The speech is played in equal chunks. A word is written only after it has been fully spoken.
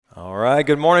right,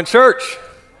 good morning, church.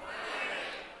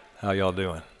 How y'all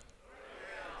doing?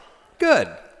 Good.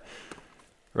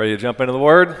 Ready to jump into the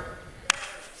Word?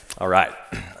 All right.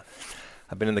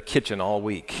 I've been in the kitchen all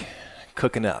week,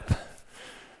 cooking up,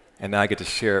 and now I get to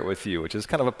share it with you, which is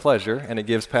kind of a pleasure, and it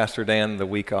gives Pastor Dan the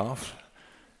week off.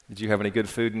 Did you have any good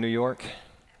food in New York?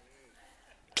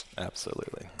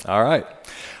 Absolutely. All right.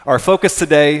 Our focus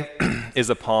today is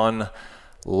upon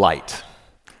light,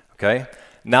 okay?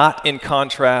 Not in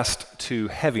contrast to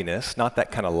heaviness, not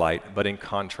that kind of light, but in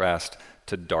contrast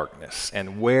to darkness.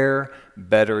 And where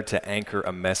better to anchor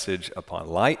a message upon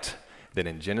light than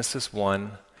in Genesis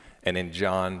 1 and in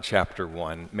John chapter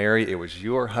 1. Mary, it was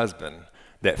your husband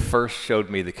that first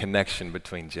showed me the connection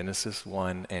between Genesis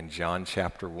 1 and John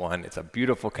chapter 1. It's a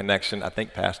beautiful connection. I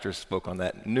think pastors spoke on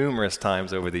that numerous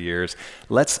times over the years.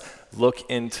 Let's look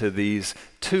into these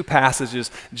two passages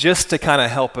just to kind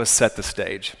of help us set the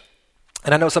stage.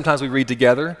 And I know sometimes we read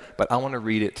together, but I want to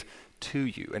read it to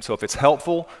you. And so if it's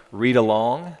helpful, read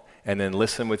along and then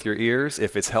listen with your ears.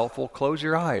 If it's helpful, close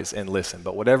your eyes and listen.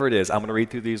 But whatever it is, I'm going to read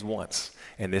through these once,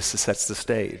 and this sets the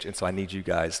stage. And so I need you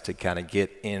guys to kind of get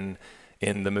in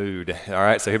the mood. All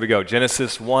right, so here we go.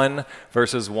 Genesis 1,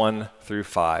 verses 1 through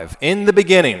 5. In the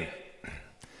beginning,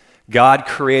 God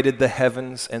created the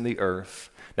heavens and the earth.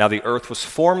 Now the earth was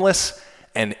formless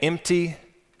and empty.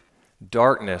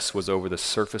 Darkness was over the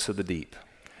surface of the deep,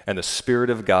 and the Spirit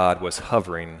of God was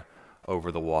hovering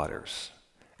over the waters.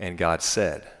 And God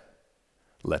said,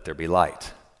 "Let there be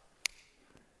light."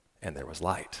 And there was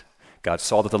light. God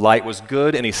saw that the light was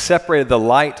good, and he separated the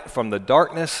light from the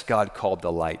darkness. God called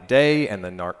the light day, and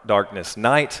the darkness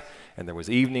night. And there was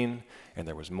evening, and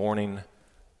there was morning,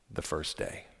 the first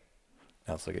day.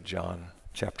 Now let's look at John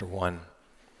chapter 1.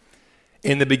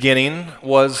 In the beginning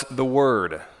was the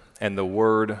Word, and the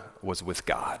Word was with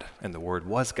God, and the Word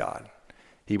was God.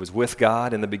 He was with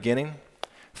God in the beginning.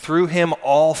 Through him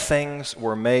all things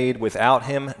were made. Without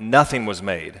him nothing was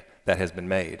made that has been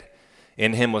made.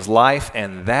 In him was life,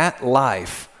 and that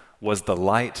life was the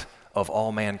light of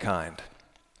all mankind.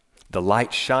 The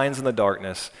light shines in the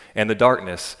darkness, and the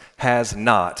darkness has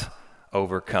not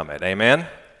overcome it. Amen?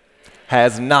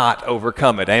 Has not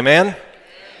overcome it. Amen?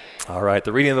 All right,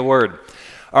 the reading of the Word.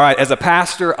 All right, as a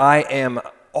pastor, I am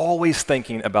always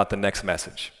thinking about the next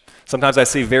message. Sometimes I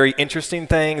see very interesting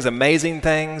things, amazing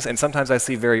things, and sometimes I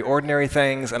see very ordinary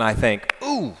things, and I think,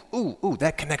 ooh,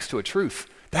 that connects to a truth.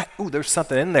 There's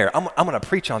something in there. I'm going to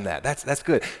preach on that. That's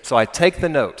good. So I take the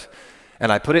note,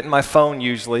 and I put it in my phone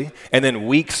usually, and then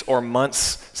weeks or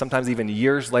months, sometimes even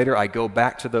years later, I go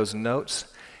back to those notes,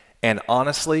 and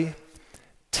honestly,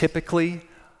 typically,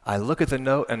 I look at the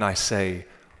note and I say,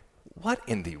 what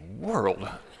in the world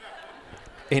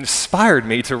inspired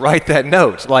me to write that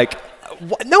note? Like,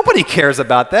 nobody cares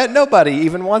about that. Nobody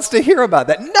even wants to hear about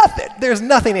that. Nothing. There's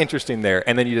nothing interesting there.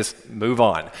 And then you just move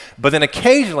on. But then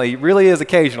occasionally, really is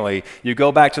occasionally, you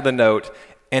go back to the note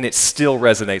and it still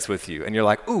resonates with you. And you're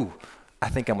like, ooh, I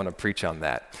think I'm going to preach on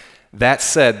that. That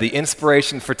said, the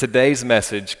inspiration for today's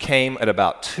message came at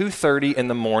about 2:30 in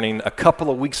the morning a couple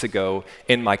of weeks ago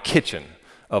in my kitchen,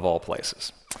 of all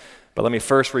places. But let me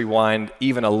first rewind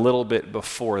even a little bit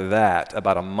before that,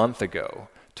 about a month ago,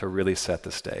 to really set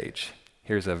the stage.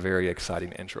 Here's a very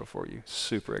exciting intro for you,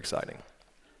 super exciting.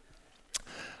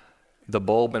 The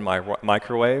bulb in my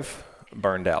microwave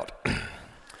burned out,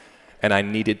 and I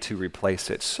needed to replace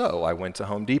it. So I went to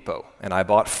Home Depot, and I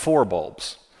bought 4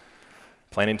 bulbs,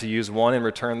 planning to use one and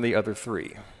return the other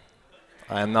 3.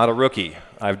 I am not a rookie.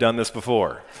 I've done this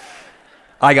before.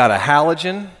 I got a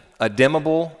halogen, a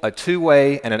dimmable, a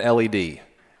 2-way, and an LED.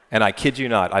 And I kid you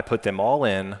not, I put them all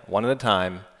in, one at a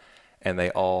time, and they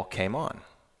all came on.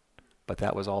 But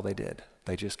that was all they did.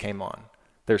 They just came on.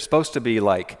 They're supposed to be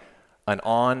like an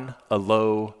on, a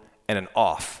low, and an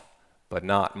off, but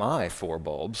not my 4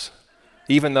 bulbs.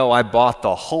 Even though I bought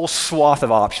the whole swath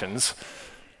of options,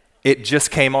 it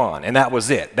just came on, and that was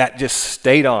it. That just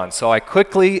stayed on. So I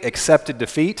quickly accepted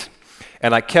defeat,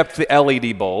 and I kept the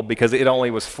LED bulb because it only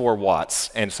was 4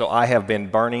 watts. And so I have been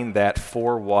burning that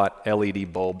 4-watt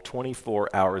LED bulb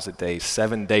 24 hours a day,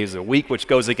 7 days a week, which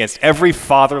goes against every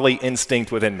fatherly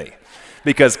instinct within me.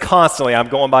 Because constantly I'm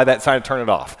going by that sign to turn it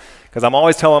off. Because I'm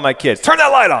always telling my kids, turn that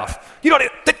light off. You don't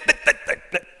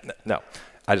need No,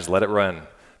 I just let it run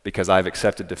because I've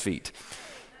accepted defeat.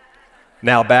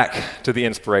 Now back to the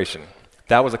inspiration.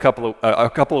 That was a couple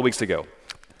of weeks ago.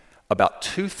 About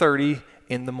 2:30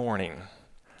 in the morning,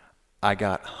 I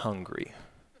got hungry,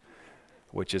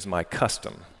 which is my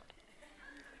custom.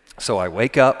 So I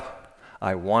wake up,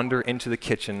 I wander into the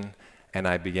kitchen, and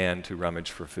I began to rummage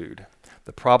for food.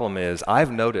 The problem is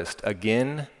I've noticed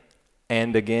again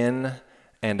and again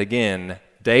and again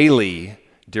daily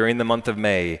during the month of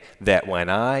May that when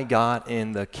I got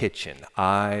in the kitchen,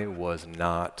 I was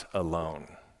not alone.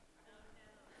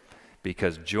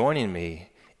 Because joining me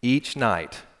each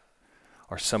night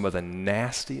are some of the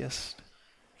nastiest,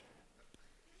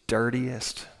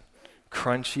 dirtiest,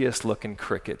 crunchiest looking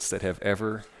crickets that have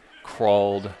ever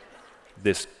crawled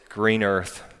this green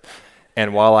earth.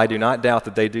 And while I do not doubt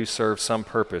that they do serve some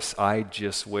purpose, I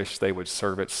just wish they would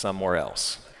serve it somewhere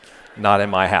else, not in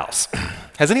my house.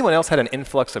 Has anyone else had an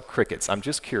influx of crickets? I'm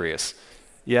just curious.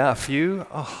 Yeah, a few?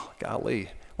 Oh, golly.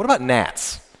 What about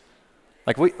gnats?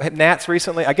 Like we had gnats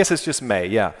recently? I guess it's just May,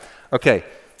 yeah. Okay,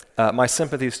 my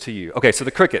sympathies to you. Okay, so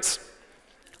the crickets.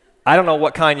 I don't know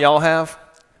what kind y'all have,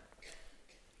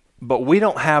 but we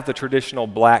don't have the traditional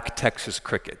black Texas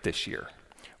cricket this year.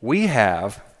 We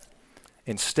have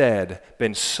instead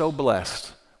been so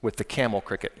blessed with the camel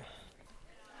cricket.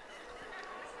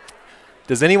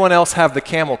 Does anyone else have the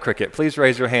camel cricket? Please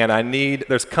raise your hand.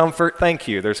 There's comfort, thank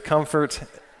you. There's comfort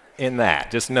in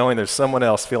that, just knowing there's someone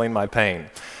else feeling my pain.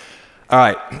 All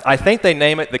right, I think they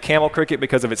name it the camel cricket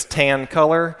because of its tan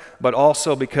color, but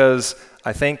also because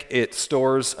I think it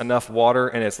stores enough water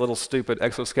in its little stupid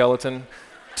exoskeleton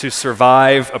to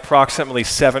survive approximately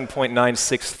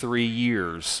 7.963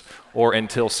 years or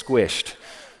until squished.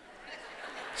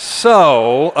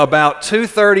 So, about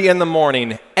 2:30 in the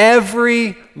morning,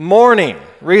 every morning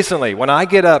recently, when I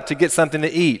get up to get something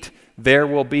to eat, there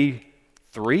will be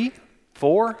 3,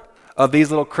 4 of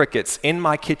these little crickets in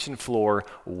my kitchen floor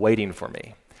waiting for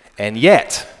me. And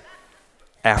yet,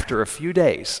 after a few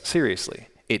days, seriously,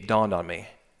 it dawned on me,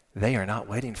 they are not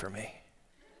waiting for me.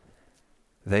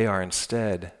 They are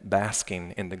instead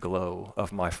basking in the glow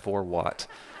of my 4-watt.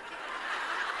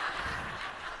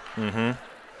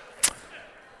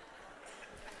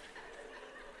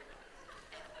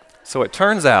 So it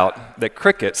turns out that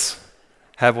crickets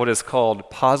have what is called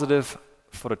positive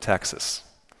phototaxis.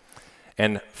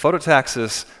 And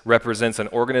phototaxis represents an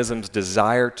organism's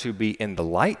desire to be in the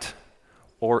light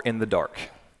or in the dark.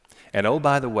 And oh,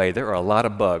 by the way, there are a lot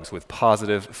of bugs with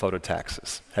positive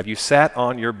phototaxis. Have you sat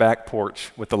on your back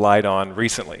porch with the light on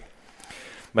recently?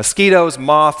 Mosquitoes,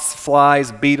 moths,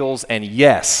 flies, beetles, and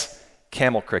yes,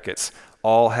 camel crickets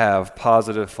all have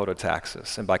positive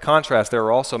phototaxis. And by contrast, there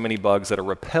are also many bugs that are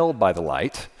repelled by the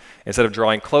light. Instead of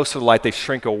drawing closer to the light, they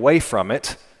shrink away from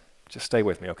it. Just stay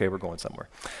with me, okay? We're going somewhere.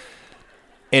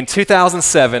 In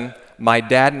 2007, my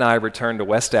dad and I returned to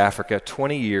West Africa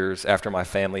 20 years after my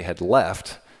family had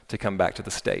left to come back to the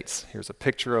States. Here's a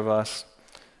picture of us.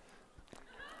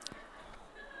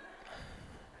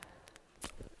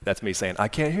 That's me saying, I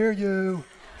can't hear you.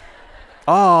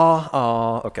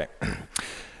 Okay.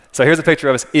 So here's a picture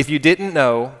of us. If you didn't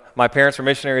know, my parents were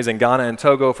missionaries in Ghana and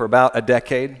Togo for about a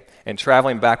decade, and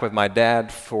traveling back with my dad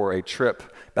for a trip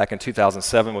back in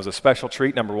 2007 was a special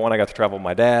treat. Number one, I got to travel with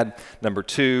my dad. Number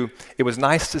two, it was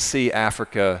nice to see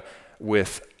Africa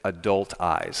with adult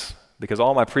eyes, because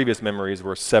all my previous memories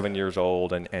were 7 years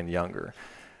old and younger.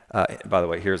 By the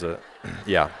way, here's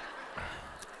yeah.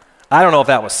 I don't know if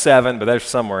that was 7, but there's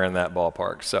somewhere in that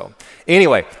ballpark. So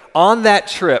anyway, on that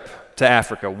trip to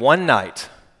Africa, one night,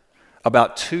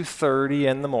 about 2:30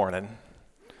 in the morning,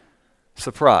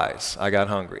 surprise, I got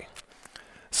hungry.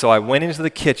 So I went into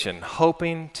the kitchen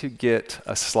hoping to get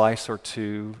a slice or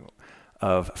two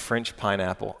of French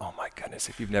pineapple. Oh my goodness,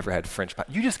 if you've never had French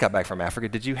pineapple. You just got back from Africa.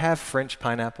 Did you have French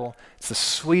pineapple? It's the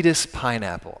sweetest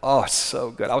pineapple. Oh, it's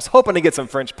so good. I was hoping to get some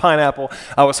French pineapple.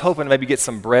 I was hoping to maybe get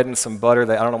some bread and some butter.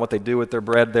 I don't know what they do with their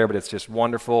bread there, but it's just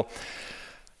wonderful.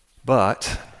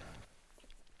 But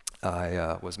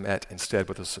I was met instead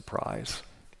with a surprise.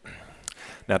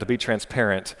 Now, to be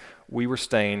transparent, we were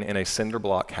staying in a cinder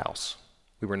block house.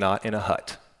 We were not in a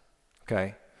hut,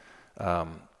 okay?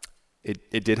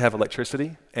 It did have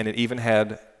electricity, and it even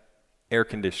had air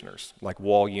conditioners, like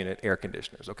wall unit air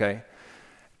conditioners, okay?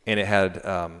 And it had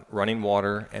running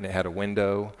water, and it had a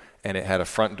window, and it had a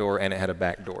front door, and it had a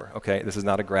back door, okay? This is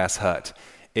not a grass hut.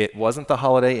 It wasn't the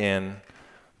Holiday Inn,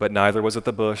 but neither was it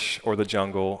the bush or the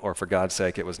jungle, or for God's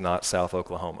sake, it was not South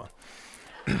Oklahoma.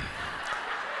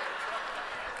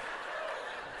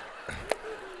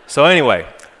 So anyway,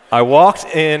 I walked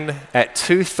in at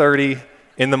 2:30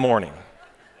 in the morning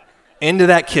into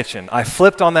that kitchen. I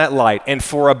flipped on that light, and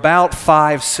for about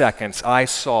 5 seconds, I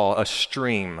saw a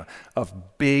stream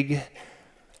of big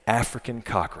African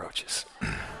cockroaches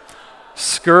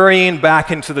scurrying back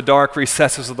into the dark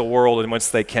recesses of the world in whence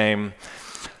they came.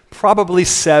 Probably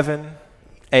 7,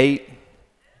 8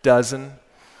 dozen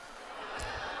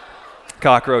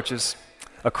cockroaches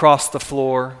across the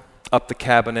floor, up the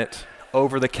cabinet,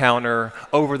 over the counter,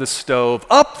 over the stove,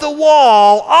 up the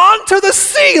wall, onto the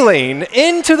ceiling,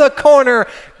 into the corner,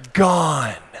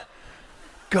 gone.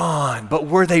 Gone. But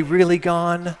were they really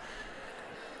gone?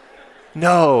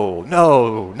 No.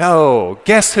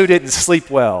 Guess who didn't sleep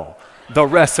well the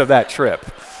rest of that trip?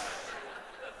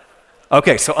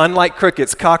 Okay, so unlike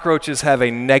crickets, cockroaches have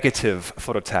a negative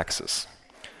phototaxis.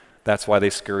 That's why they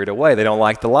scurried away. They don't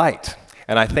like the light.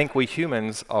 And I think we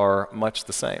humans are much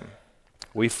the same.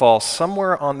 We fall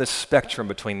somewhere on this spectrum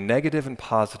between negative and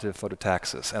positive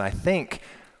phototaxis. And I think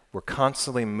we're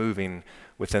constantly moving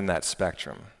within that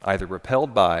spectrum, either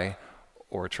repelled by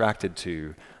or attracted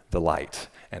to the light.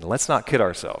 And let's not kid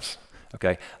ourselves,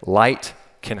 okay? Light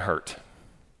can hurt,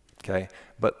 okay?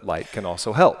 But light can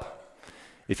also help.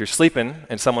 If you're sleeping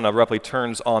and someone abruptly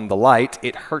turns on the light,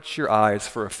 it hurts your eyes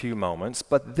for a few moments,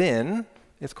 but then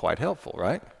it's quite helpful,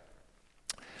 right?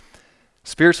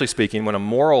 Spiritually speaking, when a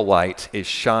moral light is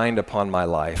shined upon my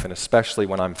life, and especially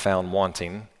when I'm found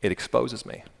wanting, it exposes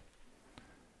me.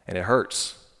 And it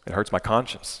hurts. It hurts my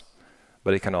conscience.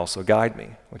 But it can also guide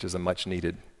me, which is a much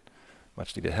needed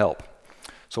help.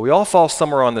 So we all fall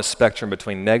somewhere on this spectrum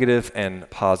between negative and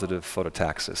positive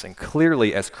phototaxis. And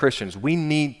clearly, as Christians, we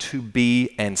need to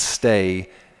be and stay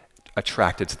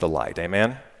attracted to the light.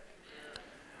 Amen?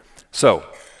 So,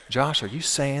 Josh, are you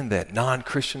saying that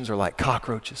non-Christians are like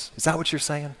cockroaches? Is that what you're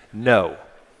saying? No,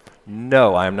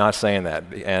 I am not saying that.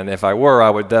 And if I were, I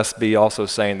would thus be also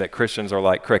saying that Christians are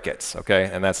like crickets, okay?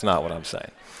 And that's not what I'm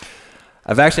saying.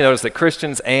 I've actually noticed that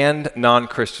Christians and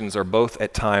non-Christians are both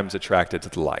at times attracted to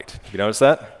the light. You notice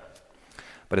that?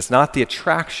 But it's not the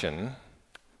attraction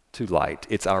to light,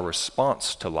 it's our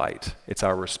response to light. It's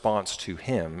our response to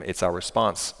Him. It's our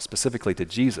response specifically to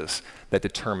Jesus that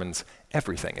determines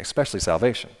everything, especially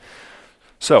salvation.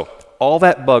 So, all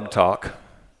that bug talk,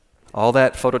 all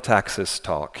that phototaxis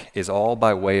talk is all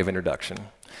by way of introduction,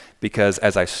 because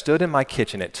as I stood in my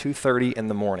kitchen at 2:30 in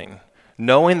the morning,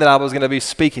 knowing that I was going to be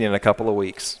speaking in a couple of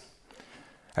weeks,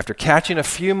 after catching a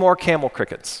few more camel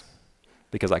crickets,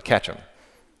 because I catch them,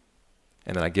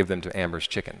 and then I give them to Amber's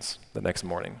chickens the next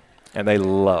morning, and they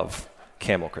love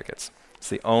camel crickets. It's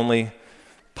the only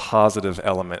positive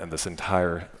element in this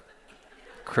entire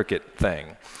cricket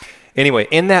thing. Anyway,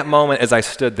 in that moment as I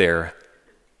stood there,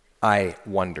 I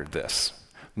wondered this.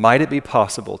 Might it be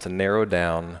possible to narrow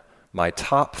down my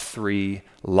top 3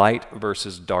 light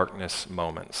versus darkness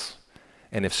moments?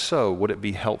 And if so, would it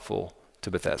be helpful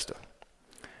to Bethesda?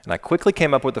 And I quickly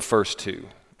came up with the first 2.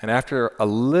 And after a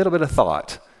little bit of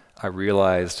thought, I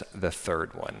realized the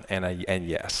third one. And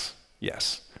yes,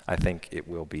 I think it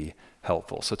will be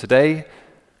helpful. So today,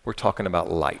 we're talking about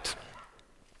light.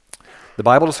 The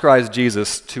Bible describes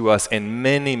Jesus to us in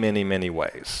many, many, many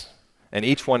ways. And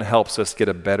each one helps us get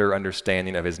a better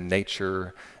understanding of His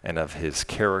nature and of His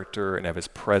character and of His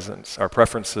presence, our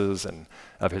preferences, and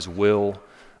of His will,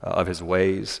 of His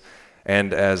ways.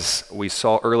 And as we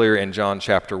saw earlier in John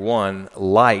chapter 1,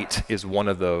 light is one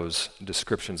of those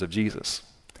descriptions of Jesus,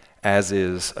 as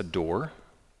is a door,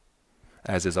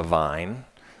 as is a vine.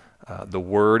 The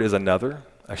Word is another,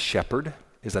 a shepherd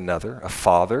is another, a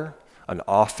father, an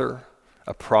author,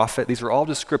 a prophet. These are all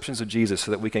descriptions of Jesus so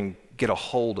that we can get a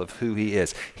hold of who He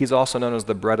is. He's also known as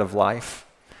the bread of life.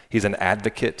 He's an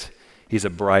advocate. He's a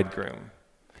bridegroom.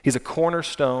 He's a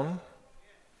cornerstone.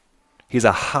 He's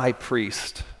a high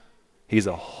priest. He's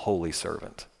a holy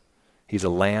servant. He's a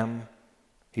lamb.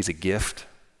 He's a gift.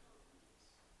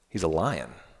 He's a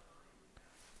lion.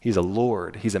 He's a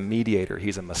Lord. He's a mediator.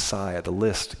 He's a Messiah. The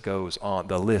list goes on.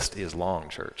 The list is long,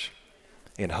 church,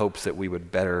 in hopes that we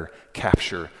would better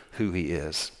capture who He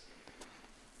is.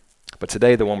 But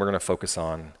today, the one we're going to focus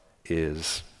on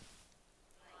is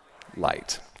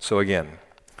light. So again,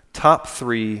 top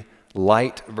 3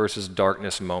 light versus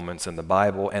darkness moments in the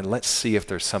Bible, and let's see if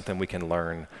there's something we can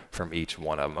learn from each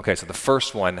one of them. Okay, so the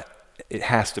first one, it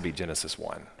has to be Genesis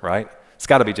 1, right? It's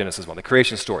got to be Genesis 1, the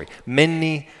creation story.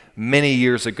 Many, many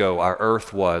years ago, our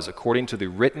earth was, according to the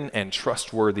written and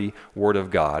trustworthy Word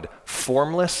of God,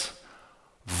 formless,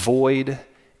 void,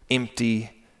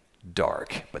 empty,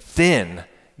 dark. But then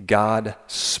God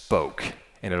spoke,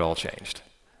 and it all changed.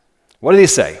 What did He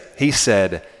say? He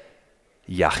said,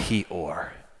 Yahi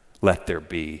Or, let there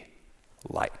be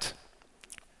light.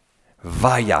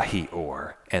 Vayahi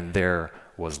Or, and there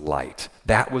was light.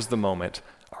 That was the moment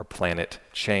our planet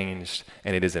changed,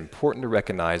 and it is important to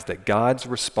recognize that God's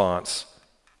response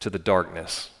to the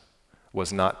darkness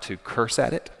was not to curse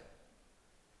at it.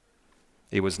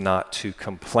 It was not to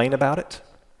complain about it.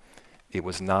 It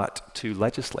was not to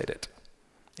legislate it.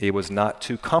 It was not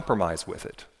to compromise with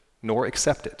it, nor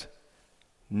accept it.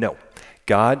 No.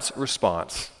 God's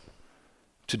response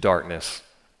to darkness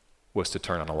was to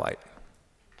turn on a light.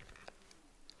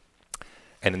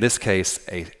 And in this case,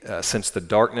 since the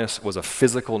darkness was a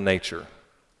physical nature,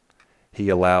 he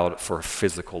allowed for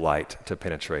physical light to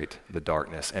penetrate the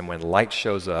darkness. And when light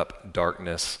shows up,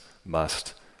 darkness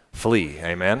must flee.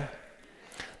 Amen?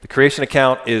 The creation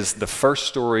account is the first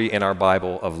story in our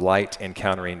Bible of light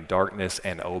encountering darkness.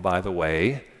 And oh, by the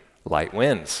way, light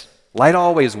wins. Light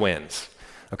always wins.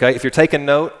 Okay? If you're taking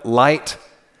note, light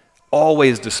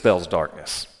always dispels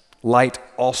darkness. Light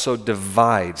also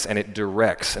divides, and it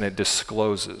directs, and it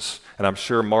discloses. And I'm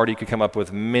sure Marty could come up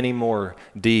with many more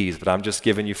D's, but I'm just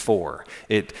giving you 4.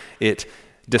 It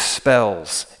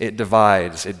dispels, it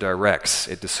divides, it directs,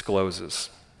 it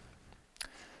discloses.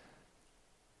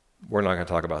 We're not going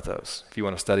to talk about those. If you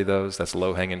want to study those, that's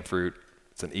low-hanging fruit.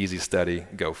 It's an easy study.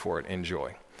 Go for it.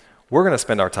 Enjoy. We're going to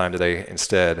spend our time today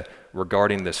instead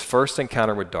regarding this first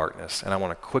encounter with darkness, and I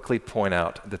want to quickly point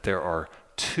out that there are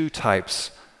 2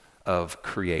 types of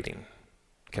creating,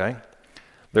 okay?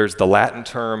 There's the Latin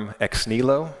term ex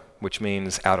nihilo, which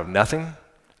means out of nothing,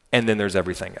 and then there's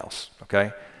everything else,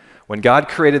 okay? When God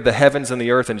created the heavens and the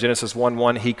earth in Genesis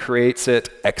 1:1, he creates it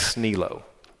ex nihilo.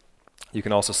 You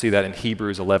can also see that in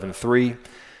Hebrews 11:3,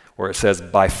 where it says,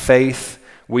 by faith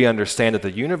we understand that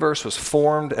the universe was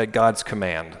formed at God's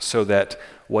command, so that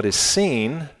what is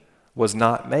seen was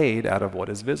not made out of what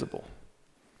is visible.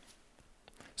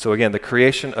 So again, the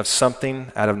creation of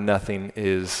something out of nothing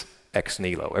is ex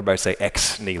nihilo. Everybody say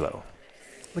ex nihilo.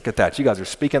 Look at that. You guys are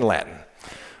speaking Latin.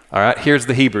 All right, here's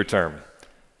the Hebrew term.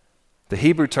 The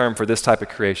Hebrew term for this type of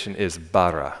creation is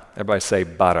bara. Everybody say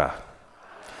bara.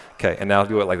 Okay, and now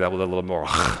do it like that with a little more,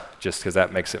 just because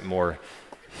that makes it more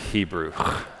Hebrew.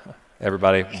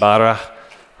 Everybody, bara.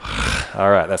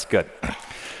 All right, that's good.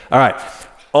 All right,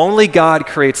 only God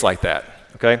creates like that.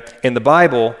 Okay? In the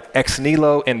Bible, ex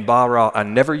nihilo and bara are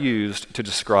never used to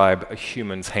describe a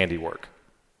human's handiwork.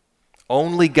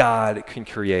 Only God can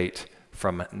create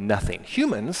from nothing.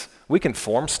 Humans, we can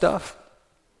form stuff.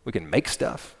 We can make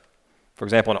stuff. For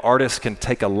example, an artist can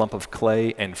take a lump of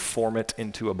clay and form it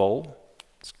into a bowl.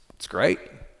 It's great.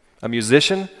 A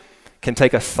musician can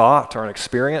take a thought or an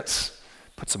experience,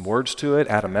 put some words to it,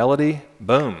 add a melody,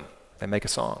 boom, they make a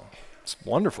song. It's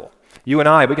wonderful. You and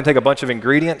I, we can take a bunch of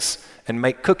ingredients and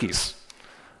make cookies.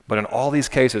 But in all these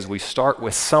cases, we start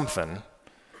with something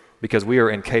because we are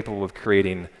incapable of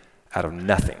creating out of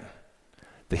nothing.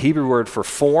 The Hebrew word for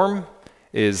form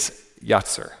is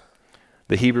yatzer.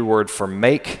 The Hebrew word for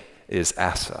make is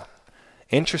asa.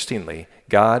 Interestingly,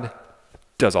 God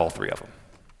does all 3 of them.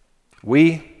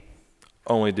 We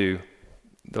only do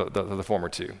the former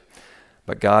 2.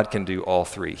 But God can do all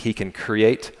 3. He can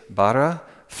create bara,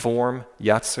 form,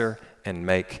 yatzer, and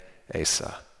make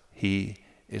asa. He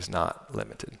is not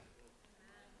limited.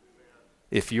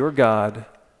 If your God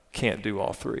can't do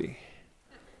all 3,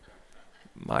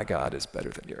 my God is better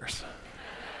than yours.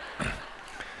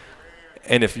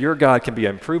 And if your God can be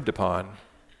improved upon,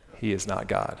 he is not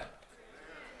God.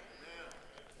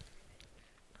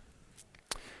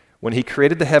 When he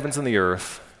created the heavens and the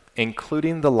earth,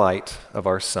 including the light of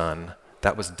our sun,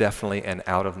 that was definitely an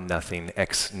out of nothing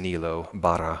ex nihilo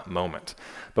bara moment.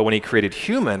 But when he created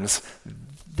humans,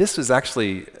 this is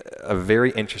actually a very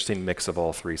interesting mix of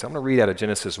all 3. So I'm going to read out of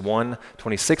Genesis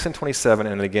 1:26 and 27,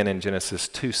 and again in Genesis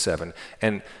 2:7.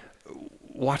 And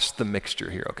watch the mixture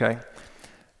here, okay?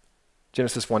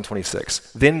 Genesis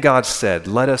 1:26. Then God said,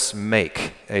 let us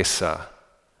make Asa,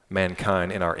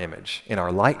 mankind, in our image, in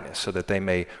our likeness, so that they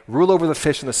may rule over the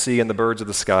fish in the sea and the birds of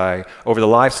the sky, over the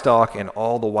livestock and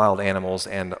all the wild animals,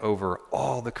 and over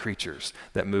all the creatures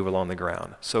that move along the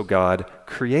ground. So God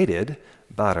created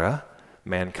bara,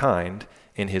 mankind,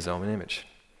 in his own image.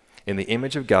 In the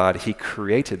image of God, he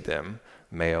created them,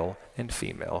 male and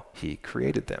female, he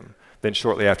created them. Then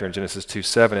shortly after in Genesis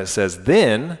 2:7, it says,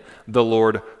 then the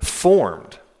Lord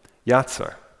formed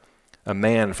Yatzer, a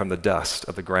man from the dust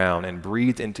of the ground, and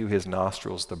breathed into his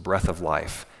nostrils the breath of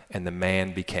life, and the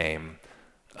man became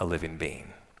a living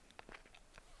being.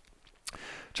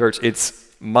 Church, it's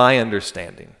my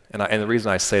understanding, and the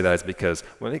reason I say that is because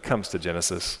when it comes to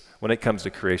Genesis, when it comes to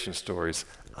creation stories,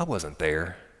 I wasn't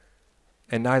there,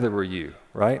 and neither were you,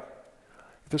 right?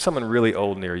 If there's someone really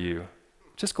old near you,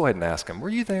 just go ahead and ask them, were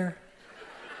you there?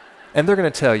 And they're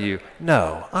going to tell you,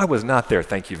 no, I was not there,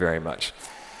 thank you very much.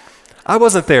 I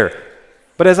wasn't there.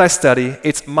 But as I study,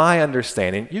 it's my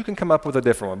understanding, you can come up with a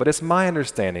different one, but it's my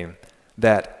understanding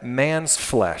that man's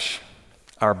flesh,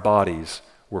 our bodies,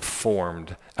 were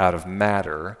formed out of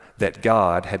matter that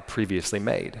God had previously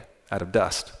made, out of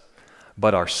dust.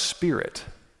 But our spirit,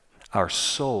 our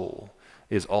soul,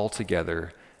 is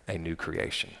altogether a new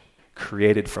creation,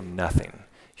 created from nothing.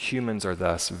 Humans are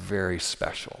thus very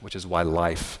special, which is why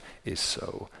life is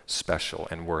so special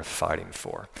and worth fighting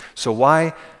for. So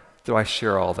why do I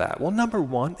share all that? Well, number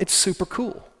one, it's super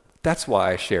cool. That's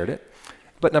why I shared it.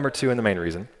 But number two, and the main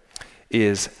reason,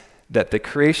 is that the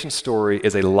creation story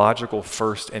is a logical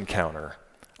first encounter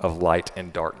of light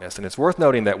and darkness. And it's worth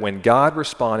noting that when God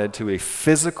responded to a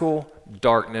physical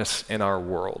darkness in our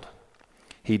world,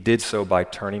 he did so by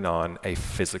turning on a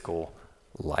physical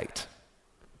light.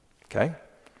 Okay?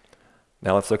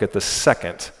 Now let's look at the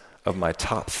second of my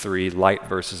top 3 light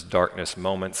versus darkness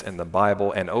moments in the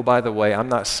Bible. And oh, by the way, I'm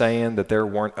not saying that there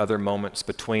weren't other moments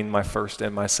between my first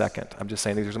and my second. I'm just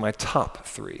saying these are my top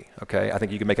 3, okay? I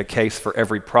think you can make a case for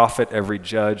every prophet, every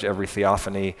judge, every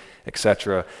theophany,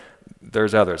 etc.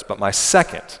 There's others. But my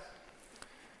second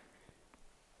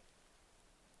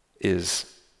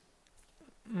is,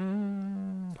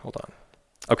 hold on.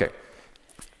 Okay.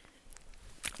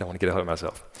 I don't want to get ahead of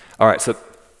myself. All right, so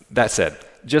that said,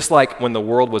 just like when the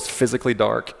world was physically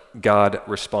dark, God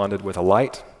responded with a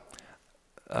light.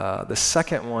 The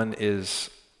second one is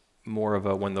more of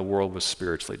a when the world was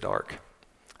spiritually dark,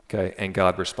 okay? And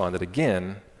God responded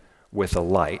again with a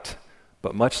light.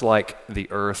 But much like the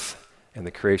earth and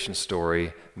the creation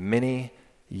story, many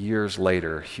years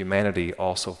later, humanity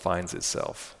also finds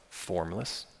itself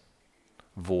formless,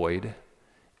 void,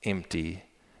 empty,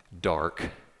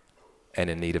 dark, and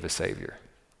in need of a Savior.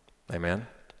 Amen?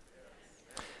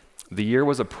 The year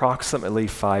was approximately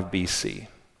 5 BC.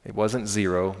 It wasn't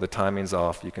 0. The timing's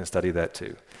off. You can study that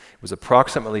too. It was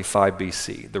approximately 5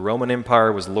 BC. The Roman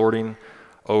Empire was lording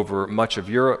over much of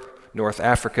Europe, North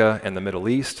Africa, and the Middle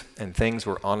East, and things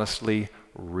were honestly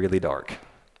really dark.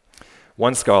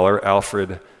 One scholar,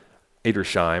 Alfred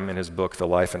Edersheim, in his book, The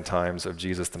Life and Times of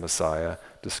Jesus the Messiah,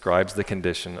 describes the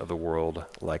condition of the world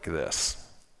like this.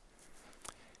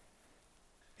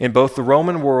 In both the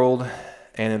Roman world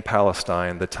and in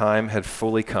Palestine, the time had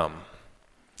fully come,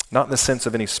 not in the sense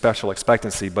of any special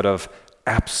expectancy, but of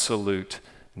absolute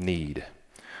need.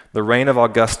 The reign of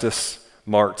Augustus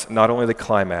marked not only the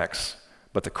climax,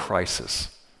 but the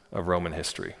crisis of Roman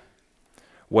history.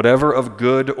 Whatever of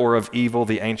good or of evil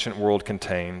the ancient world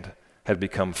contained had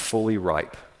become fully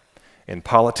ripe. In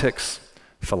politics,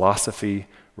 philosophy,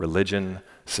 religion,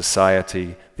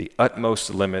 society, the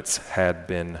utmost limits had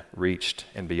been reached,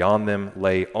 and beyond them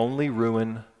lay only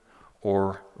ruin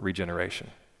or regeneration.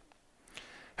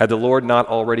 Had the Lord not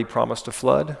already promised a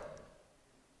flood,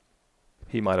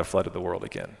 he might have flooded the world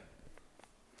again.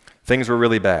 Things were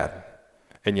really bad,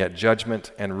 and yet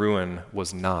judgment and ruin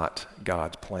was not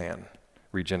God's plan.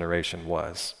 Regeneration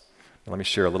was. Now, let me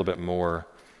share a little bit more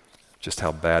just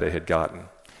how bad it had gotten.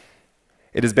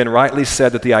 It has been rightly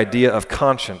said that the idea of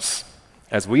conscience,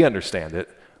 as we understand it,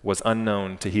 was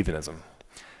unknown to heathenism.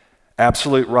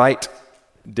 Absolute right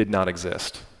did not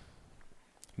exist.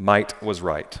 Might was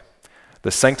right.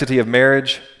 The sanctity of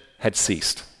marriage had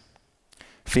ceased.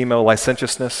 Female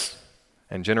licentiousness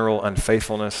and general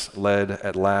unfaithfulness led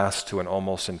at last to an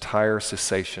almost entire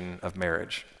cessation of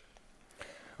marriage.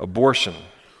 Abortion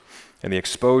and the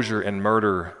exposure and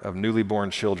murder of newly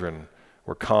born children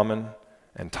were common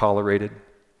and tolerated.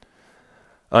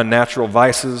 Unnatural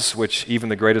vices, which even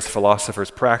the greatest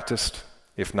philosophers practiced,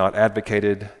 if not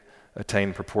advocated,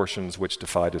 attained proportions which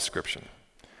defy description.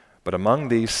 But among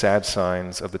these sad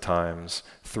signs of the times,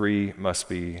 3 must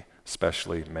be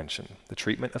specially mentioned: the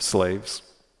treatment of slaves,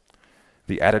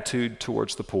 the attitude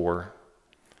towards the poor,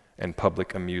 and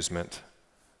public amusement,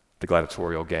 the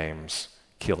gladiatorial games,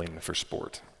 killing for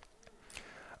sport.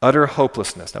 Utter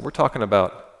hopelessness. Now we're talking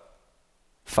about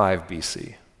 5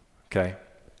 BC, okay?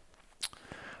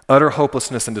 Utter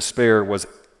hopelessness and despair was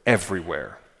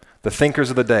everywhere. The thinkers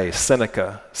of the day,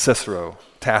 Seneca, Cicero,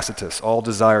 Tacitus, all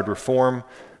desired reform,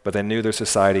 but they knew their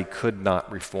society could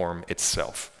not reform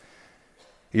itself.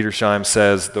 Edersheim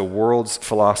says, the world's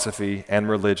philosophy and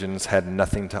religions had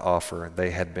nothing to offer.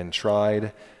 They had been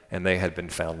tried, and they had been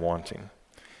found wanting.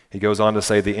 He goes on to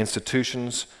say the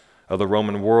institutions of the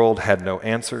Roman world had no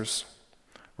answers.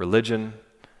 Religion,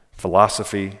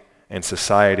 philosophy, and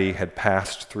society had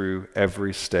passed through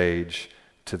every stage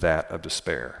to that of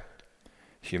despair.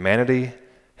 Humanity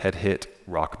had hit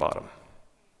rock bottom.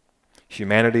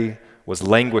 Humanity was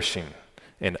languishing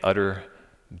in utter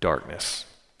darkness.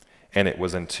 And it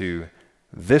was into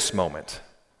this moment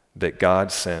that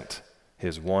God sent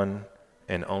his one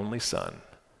and only Son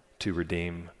to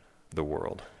redeem the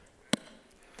world.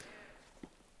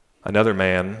 Another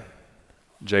man,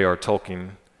 J.R.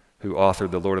 Tolkien, who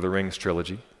authored the Lord of the Rings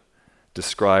trilogy,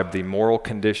 described the moral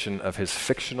condition of his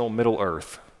fictional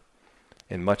Middle-earth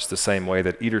in much the same way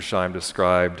that Edersheim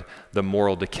described the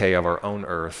moral decay of our own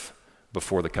earth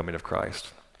before the coming of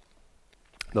Christ.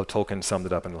 though Tolkien summed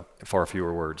it up in far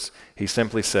fewer words. He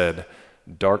simply said,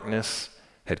 darkness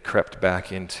had crept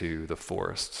back into the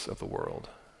forests of the world.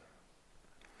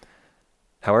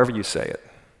 However you say it,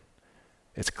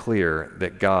 it's clear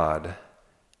that God,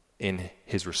 in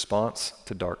his response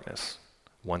to darkness,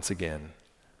 once again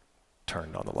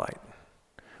turned on the light.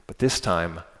 But this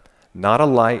time, not a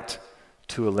light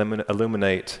to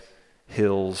illuminate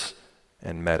hills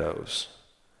and meadows,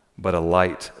 but a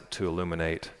light to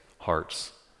illuminate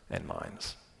hearts and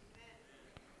minds.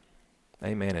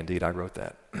 Amen, indeed, I wrote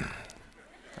that.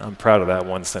 I'm proud of that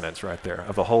one sentence right there.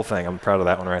 Of the whole thing, I'm proud of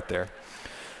that one right there.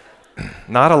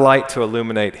 Not a light to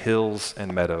illuminate hills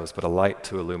and meadows, but a light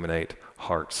to illuminate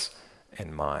hearts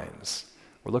and minds.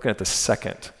 We're looking at the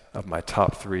second of my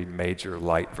top 3 major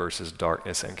light versus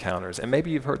darkness encounters. And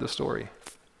maybe you've heard the story.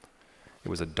 It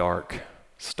was a dark,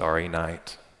 starry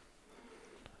night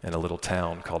in a little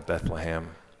town called Bethlehem.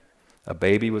 A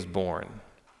baby was born,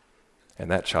 and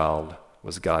that child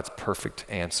was God's perfect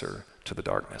answer to the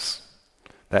darkness.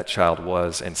 That child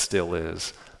was and still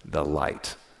is the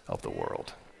light of the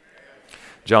world.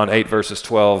 John 8, verse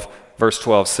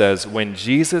 12 says, when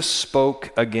Jesus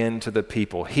spoke again to the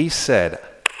people, he said,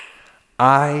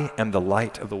 I am the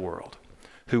light of the world.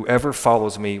 Whoever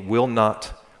follows me will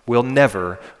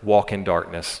never walk in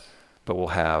darkness, but will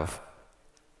have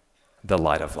the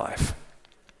light of life.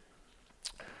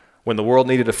 When the world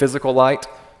needed a physical light,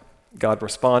 God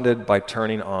responded by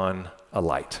turning on a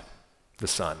light, the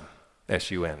sun,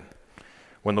 S-U-N.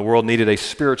 When the world needed a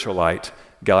spiritual light,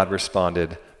 God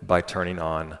responded by turning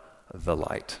on the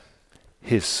light,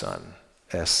 his son,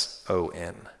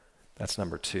 S-O-N. That's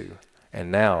number 2.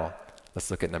 And now, let's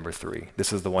look at number 3.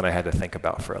 This is the one I had to think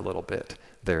about for a little bit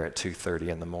there at 2:30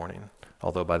 in the morning,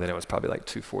 although by then it was probably like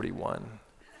 2:41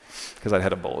 because I'd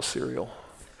had a bowl of cereal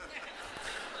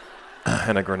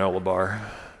and a granola bar,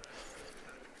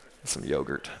 and some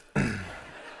yogurt, and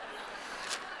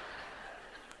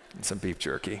some beef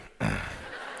jerky.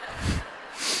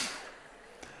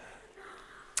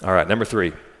 All right, number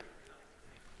 3.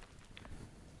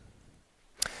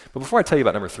 But before I tell you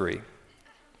about number 3,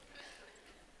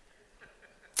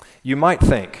 you might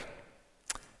think,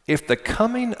 if the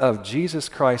coming of Jesus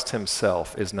Christ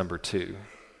himself is number 2,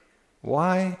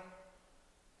 why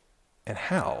and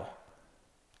how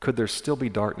could there still be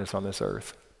darkness on this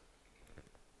earth?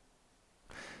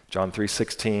 John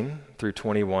 3:16 through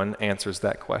 21 answers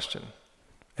that question.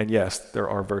 And yes, there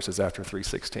are verses after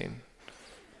 3:16.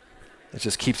 It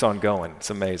just keeps on going. It's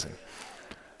amazing.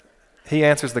 He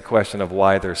answers the question of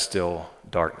why there's still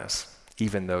darkness,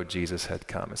 even though Jesus had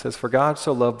come. It says, for God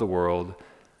so loved the world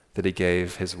that he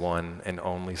gave his one and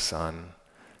only Son,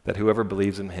 that whoever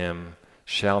believes in him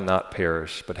shall not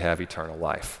perish but have eternal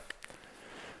life.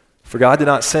 For God did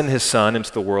not send his Son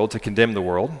into the world to condemn the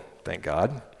world, thank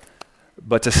God,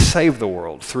 but to save the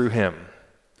world through him.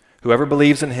 Whoever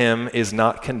believes in him is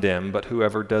not condemned, but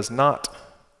whoever does not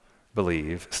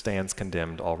believe stands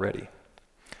condemned already,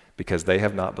 because they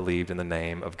have not believed in the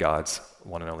name of God's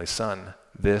one and only Son.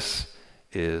 This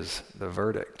is the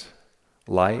verdict.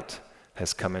 Light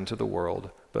has come into the world,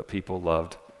 but people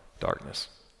loved darkness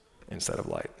instead of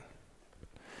light.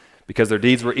 Because their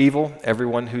deeds were evil,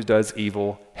 everyone who does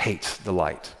evil hates the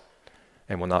light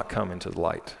and will not come into the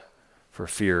light for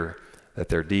fear that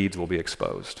their deeds will be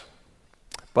exposed.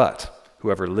 But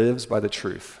whoever lives by the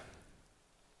truth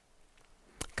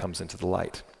comes into the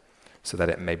light, so that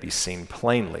it may be seen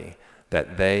plainly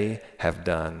that they have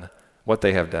done what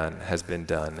they have done has been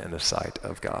done in the sight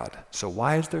of God. So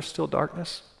why is there still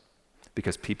darkness?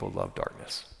 Because people love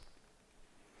darkness,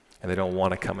 and they don't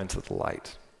want to come into the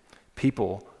light.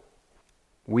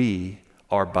 We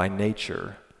are by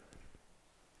nature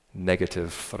negative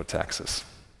phototaxis.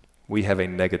 We have a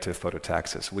negative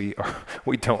phototaxis.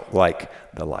 We don't like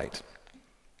the light.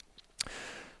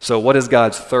 So what is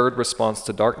God's third response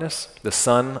to darkness? The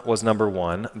sun was number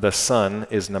 1, the sun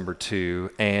is number 2,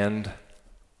 and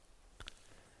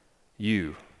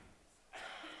you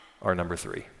are number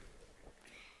 3.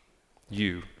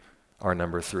 You are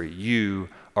number 3. You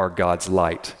are God's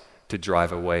light to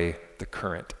drive away the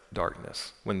current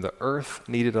darkness. When the earth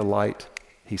needed a light,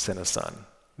 he sent a sun.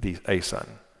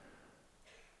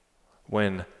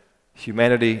 When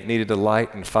humanity needed a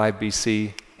light in 5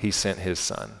 BC, he sent his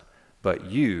Son. But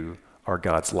you are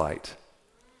God's light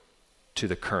to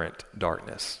the current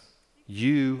darkness.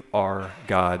 You are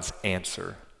God's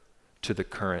answer to the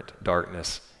current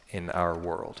darkness in our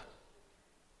world.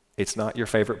 It's not your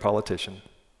favorite politician,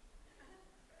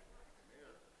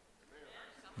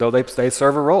 though they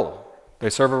serve a role. They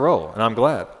serve a role, and I'm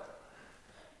glad.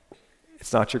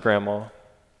 It's not your grandma.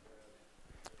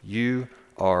 You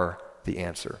are the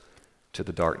answer to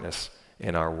the darkness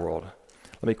in our world.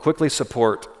 Let me quickly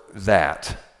support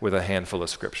that with a handful of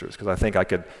scriptures, because I think I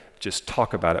could just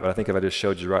talk about it, but I think if I just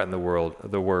showed you right in the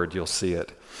word, you'll see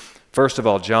it. First of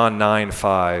all, John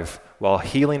 9:5, while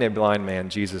healing a blind man,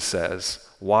 Jesus says,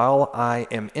 "While I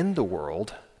am in the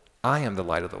world, I am the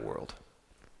light of the world."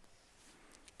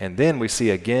 And then we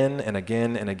see again and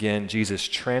again and again Jesus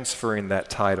transferring that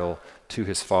title to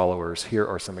his followers. Here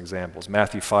are some examples.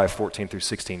 Matthew 5:14 through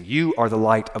 16. "You are the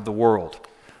light of the world.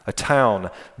 A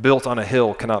town built on a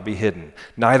hill cannot be hidden.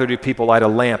 Neither do people light a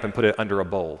lamp and put it under a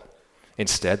bowl.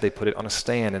 Instead, they put it on a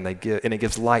stand and it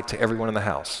gives light to everyone in the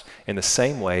house. In the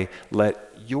same way,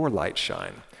 let your light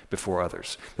shine before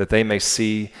others, that they may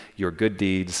see your good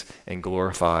deeds and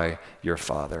glorify your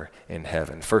Father in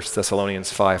heaven." 1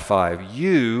 Thessalonians 5:5,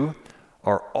 "You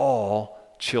are all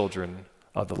children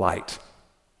of the light.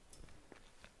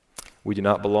 We do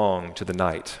not belong to the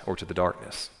night or to the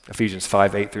darkness." Ephesians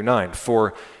 5:8 through 9,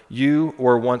 "For you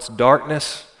were once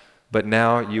darkness, but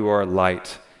now you are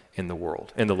light in the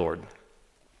Lord.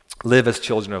 Live as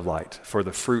children of light, for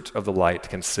the fruit of the light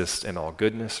consists in all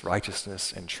goodness,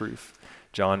 righteousness, and truth."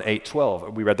 John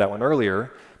 8:12, we read that one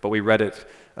earlier, but we read it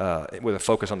with a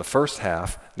focus on the first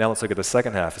half. Now let's look at the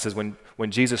second half. It says, when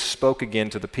Jesus spoke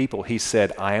again to the people, he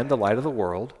said, "I am the light of the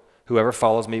world. Whoever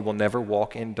follows me will never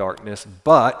walk in darkness,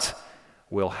 but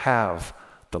will have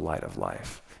the light of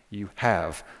life." You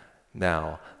have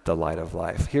now the light of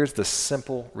life. Here's the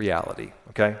simple reality,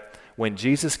 okay? When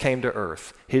Jesus came to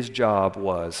earth, his job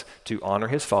was to honor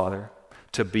his Father,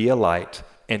 to be a light,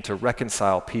 and to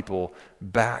reconcile people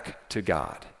back to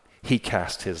God. He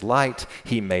cast his light,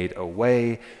 he made a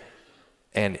way,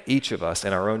 and each of us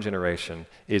in our own generation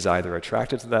is either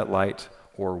attracted to that light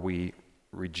or we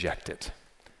reject it.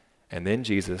 And then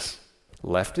Jesus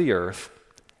left the earth,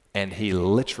 and he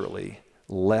literally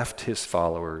left his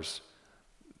followers,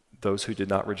 those who did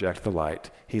not reject the light.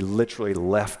 He literally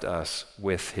left us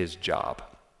with his job.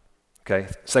 Okay?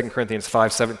 2 Corinthians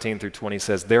 5:17 through 20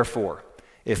 says, "Therefore,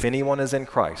 if anyone is in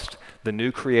Christ, the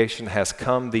new creation has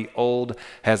come, the old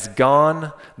has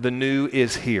gone, the new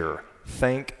is here."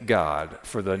 Thank God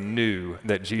for the new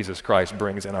that Jesus Christ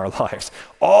brings in our lives.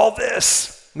 All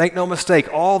this, make no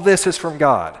mistake, all this is from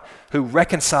God, who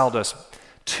reconciled us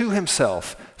to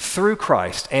himself through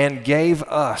Christ and gave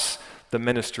us the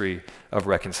ministry of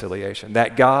reconciliation.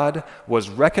 That God was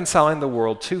reconciling the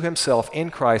world to himself in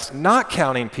Christ, not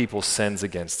counting people's sins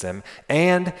against them,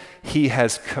 and he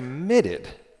has committed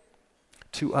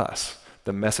to us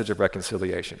the message of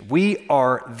reconciliation. We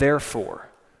are therefore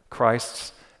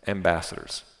Christ's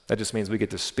ambassadors. That just means we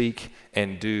get to speak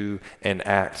and do and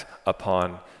act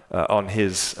on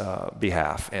his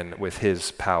behalf and with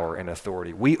his power and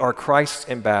authority. We are Christ's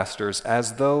ambassadors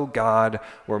as though God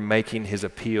were making his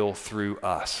appeal through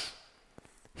us.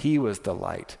 He was the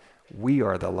light. We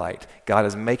are the light. God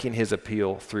is making his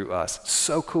appeal through us.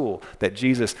 So cool that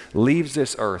Jesus leaves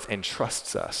this earth and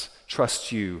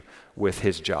trusts you with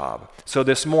his job. So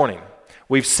this morning,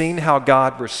 we've seen how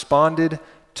God responded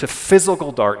to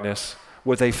physical darkness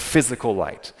with a physical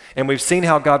light. And we've seen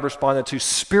how God responded to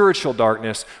spiritual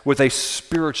darkness with a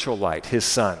spiritual light, his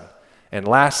Son. And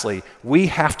lastly, we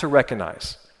have to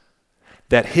recognize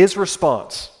that his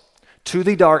response to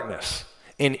the darkness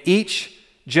in each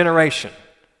generation,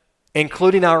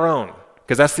 including our own,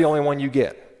 because that's the only one you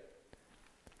get,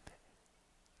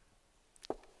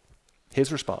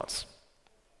 his response,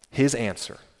 his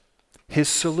answer, his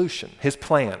solution, his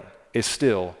plan is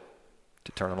still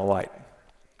to turn on the light.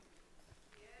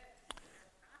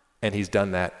 And he's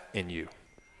done that in you.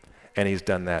 And he's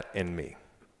done that in me.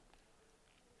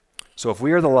 So if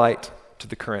we are the light to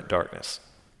the current darkness,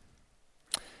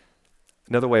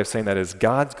 another way of saying that is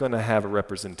God's going to have a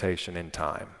representation in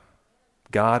time.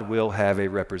 God will have a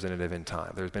representative in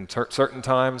time. There's been certain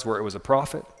times where it was a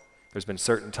prophet. There's been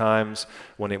certain times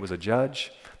when it was a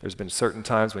judge. There's been certain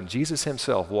times when Jesus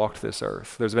himself walked this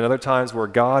earth. There's been other times where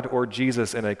God or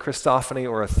Jesus in a Christophany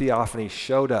or a theophany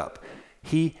showed up.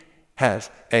 He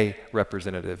has a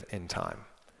representative in time.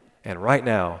 And right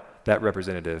now, that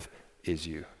representative is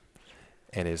you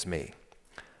and is me.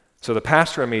 So the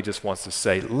pastor in me just wants to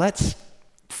say, let's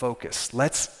focus.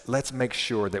 Let's make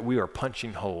sure that we are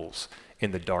punching holes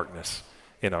in the darkness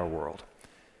in our world.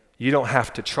 You don't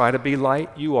have to try to be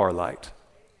light. You are light.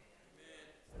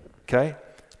 Okay?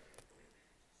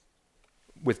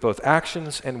 With both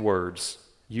actions and words,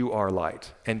 you are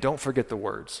light. And don't forget the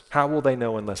words. How will they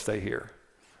know unless they hear?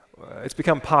 It's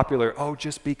become popular,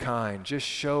 just be kind, just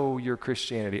show your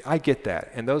Christianity. I get that.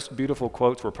 And those beautiful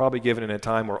quotes were probably given in a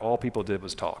time where all people did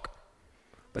was talk.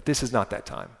 But this is not that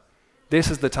time. This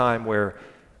is the time where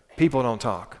people don't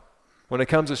talk. When it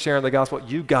comes to sharing the gospel,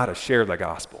 you got to share the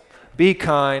gospel. Be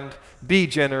kind, be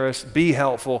generous, be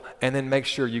helpful, and then make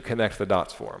sure you connect the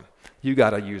dots for them. You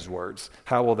got to use words.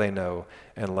 How will they know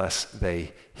unless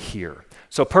they hear?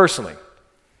 So personally,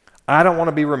 I don't want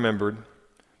to be remembered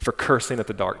for cursing at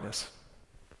the darkness.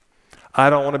 I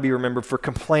don't want to be remembered for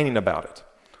complaining about it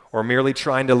or merely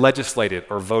trying to legislate it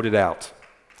or vote it out.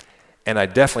 And I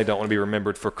definitely don't want to be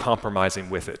remembered for compromising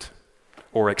with it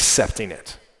or accepting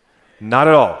it. Not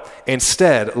at all.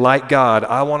 Instead, like God,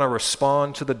 I want to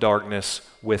respond to the darkness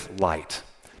with light.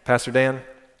 Pastor Dan,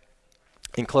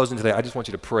 in closing today, I just want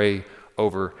you to pray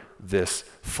over this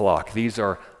flock. These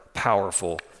are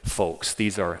powerful folks.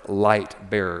 These are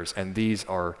light bearers, and these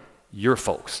are your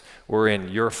folks. We're in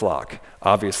your flock,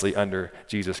 obviously under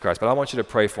Jesus Christ. But I want you to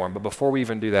pray for them. But before we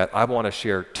even do that, I want to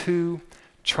share 2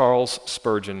 Charles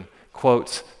Spurgeon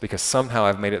quotes, because somehow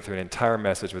I've made it through an entire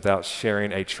message without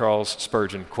sharing a Charles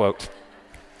Spurgeon quote.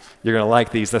 You're going to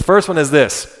like these. The first one is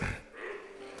this: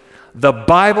 the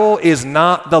Bible is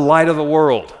not the light of the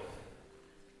world.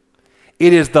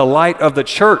 It is the light of the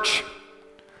church,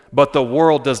 but the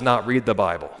world does not read the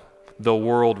Bible. The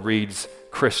world reads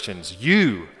Christians.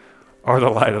 You are the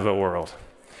light of the world.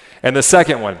 And the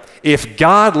second one: if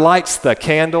God lights the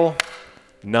candle,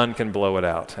 none can blow it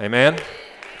out. Amen?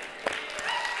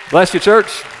 Bless you,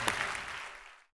 church.